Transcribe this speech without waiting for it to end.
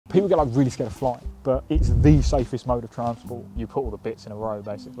People get like really scared of flying, but it's the safest mode of transport. You put all the bits in a row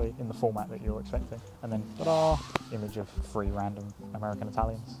basically in the format that you're expecting, and then ta-da, image of 3 random American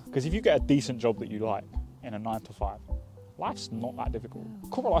Italians. Because if you get a decent job that you like in a 9 to 5, life's not that difficult.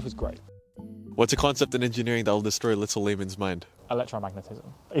 Corporate life is great. What's a concept in engineering that will destroy a little layman's mind? Electromagnetism.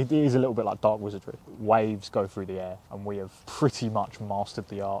 It is a little bit like dark wizardry. Waves go through the air, and we have pretty much mastered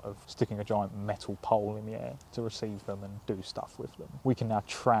the art of sticking a giant metal pole in the air to receive them and do stuff with them. We can now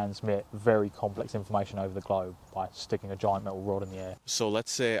transmit very complex information over the globe by sticking a giant metal rod in the air. So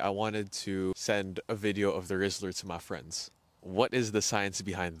let's say I wanted to send a video of the Rizzler to my friends. What is the science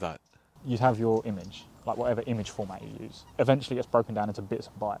behind that? You'd have your image, like whatever image format you use, eventually gets broken down into bits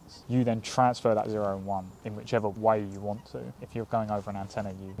and bytes. You then transfer that 0 and 1 in whichever way you want to. If you're going over an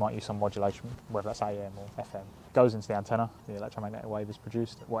antenna, you might use some modulation, whether that's AM or FM. It goes into the antenna, the electromagnetic wave is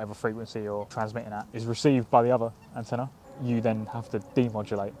produced, whatever frequency you're transmitting at is received by the other antenna. You then have to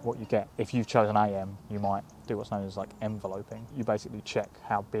demodulate what you get. If you've chosen AM, you might do what's known as like enveloping. You basically check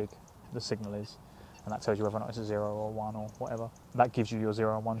how big the signal is, and that tells you whether or not it's a 0 or 1 or whatever. That gives you your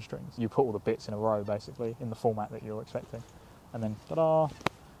 0 and 1 strings. You put all the bits in a row, basically, in the format that you're expecting. And then, ta-da,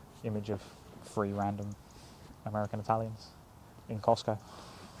 image of 3 random American Italians in Costco.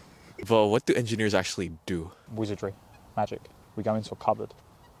 But what do engineers actually do? Wizardry, magic. We go into a cupboard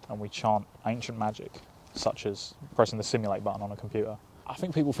and we chant ancient magic, such as pressing the simulate button on a computer. I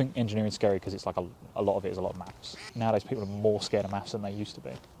think people think engineering is scary because it's like a lot of it is a lot of maths. Nowadays people are more scared of maths than they used to be.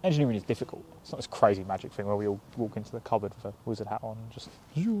 Engineering is difficult. It's not this crazy magic thing where we all walk into the cupboard with a wizard hat on and just...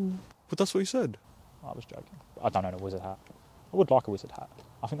 But that's what you said. I was joking. I don't own a wizard hat. I would like a wizard hat.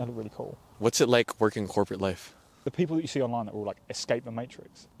 I think they look really cool. What's it like working corporate life? The people that you see online that are all like escape the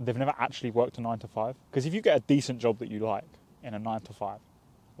matrix, they've never actually worked a 9 to 5. Because if you get a decent job that you like in a 9 to 5,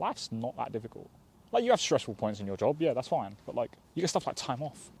 life's not that difficult. Like, you have stressful points in your job, yeah, that's fine. But, like, you get stuff like time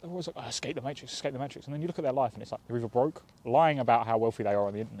off. They're always like, oh, escape the matrix, escape the matrix. And then you look at their life and it's like, they're either broke, lying about how wealthy they are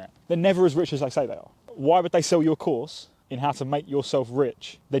on the internet. They're never as rich as they say they are. Why would they sell you a course in how to make yourself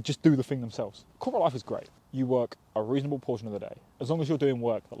rich? They just do the thing themselves. Corporate life is great. You work a reasonable portion of the day, as long as you're doing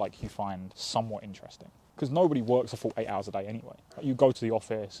work that, like, you find somewhat interesting. Because nobody works a full 8 hours a day anyway. Like, you go to the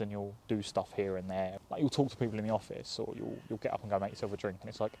office and you'll do stuff here and there. Like, you'll talk to people in the office, or you'll get up and go make yourself a drink, and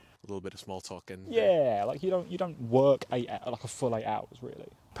it's like A little bit of small talk and... Yeah, like you don't work like a full 8 hours really.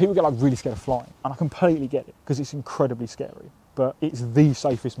 People get like really scared of flying, and I completely get it because it's incredibly scary. But it's the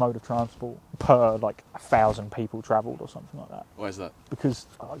safest mode of transport per like 1,000 people travelled or something like that. Why is that? Because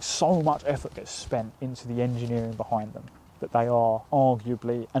like so much effort gets spent into the engineering behind them that they are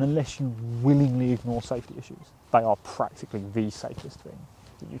arguably, and unless you willingly ignore safety issues, they are practically the safest thing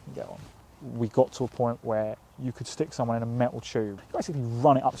that you can get on. We got to a point where you could stick someone in a metal tube, basically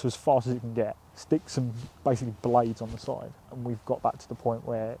run it up to as fast as you can get, stick some basically blades on the side, and we've got that to the point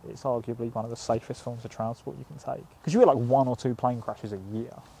where it's arguably one of the safest forms of transport you can take. Because you get like 1 or 2 plane crashes a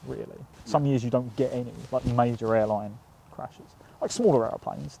year, really. Some years you don't get any, like major airline crashes. Like smaller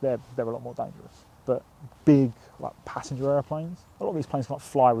airplanes, they're a lot more dangerous. But big like passenger airplanes, a lot of these planes can like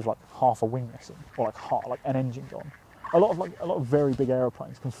fly with like half a wing missing, or like an engine gone. A lot of very big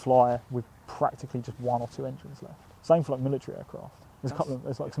airplanes can fly with practically just 1 or 2 engines left. Same for like military aircraft.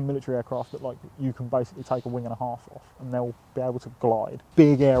 There's like some military aircraft that like you can basically take a wing and a half off, and they'll be able to glide.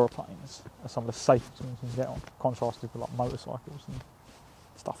 Big aeroplanes are some of the safest things you can get on, contrasted with like motorcycles and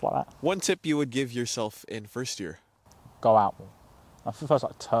stuff like that. One tip you would give yourself in first year? Go out more. For the first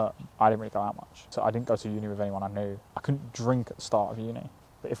like term, I didn't really go out much. So I didn't go to uni with anyone I knew. I couldn't drink at the start of uni.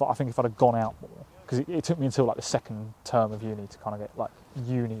 But I think if I'd have gone out more, because it took me until like the second term of uni to kind of get like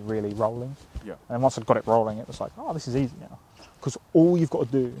uni really rolling. Yeah. And then once I got it rolling, it was like, oh, this is easy now. Because all you've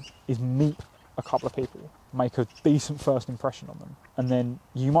got to do is meet a couple of people, make a decent first impression on them, and then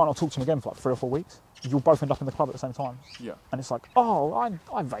you might not talk to them again for like 3 or 4 weeks. You'll both end up in the club at the same time. Yeah. And it's like, oh,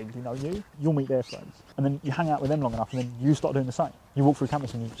 I vaguely know you. You'll meet their friends. And then you hang out with them long enough, and then you start doing the same. You walk through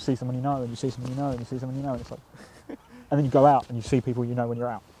campus and you see someone you know, and you see someone you know, and you see someone you know, and it's like... And then you go out and you see people you know when you're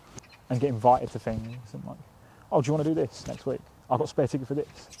out, and get invited to things, and like, oh, do you want to do this next week? I've got a spare ticket for this.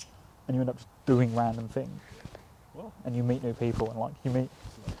 And you end up just doing random things. Well, and you meet new people, and like, you meet...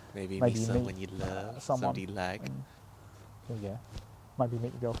 Maybe you meet meet someone you love, somebody you like. Well, yeah. Maybe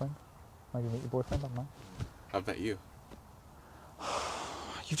meet your girlfriend. Maybe meet your boyfriend, I don't know. I've met you.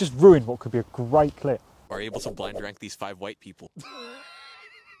 You've just ruined what could be a great clip. Are you able to blind rank these 5 white people?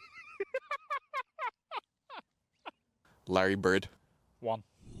 Larry Bird. 1.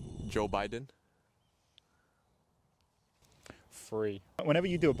 Joe Biden. 3. Whenever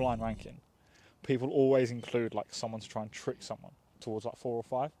you do a blind ranking, people always include like someone to try and trick someone towards like 4 or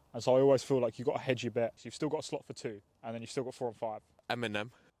 5. And so I always feel like you've got to hedge your bets. You've still got a slot for 2, and then you've still got 4 and 5. Eminem.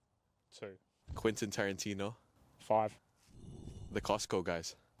 2. Quentin Tarantino. 5. The Costco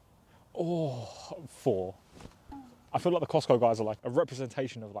guys. Oh, 4. I feel like the Costco guys are like a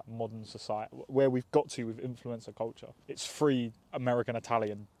representation of like modern society, where we've got to with influencer culture. It's 3 American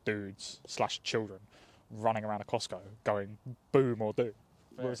Italian dudes / children running around a Costco going boom or do.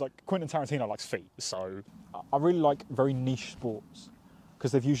 Whereas like Quentin Tarantino likes feet, so I really like very niche sports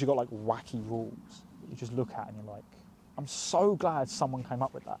because they've usually got like wacky rules that you just look at and you're like, I'm so glad someone came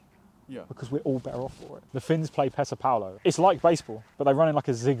up with that. Yeah. Because we're all better off for it. The Finns play Pesa Paulo. It's like baseball, but they run in like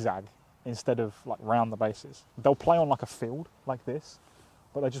a zigzag instead of like round the bases. They'll play on like a field like this,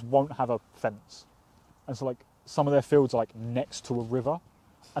 but they just won't have a fence. And so like some of their fields are like next to a river,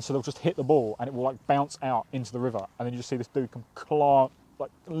 and so they'll just hit the ball and it will like bounce out into the river, and then you just see this dude come like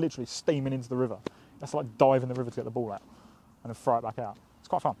literally steaming into the river. He has to like dive in the river to get the ball out and then throw it back out. It's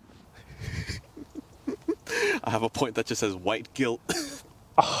quite fun. I have a point that just says white guilt.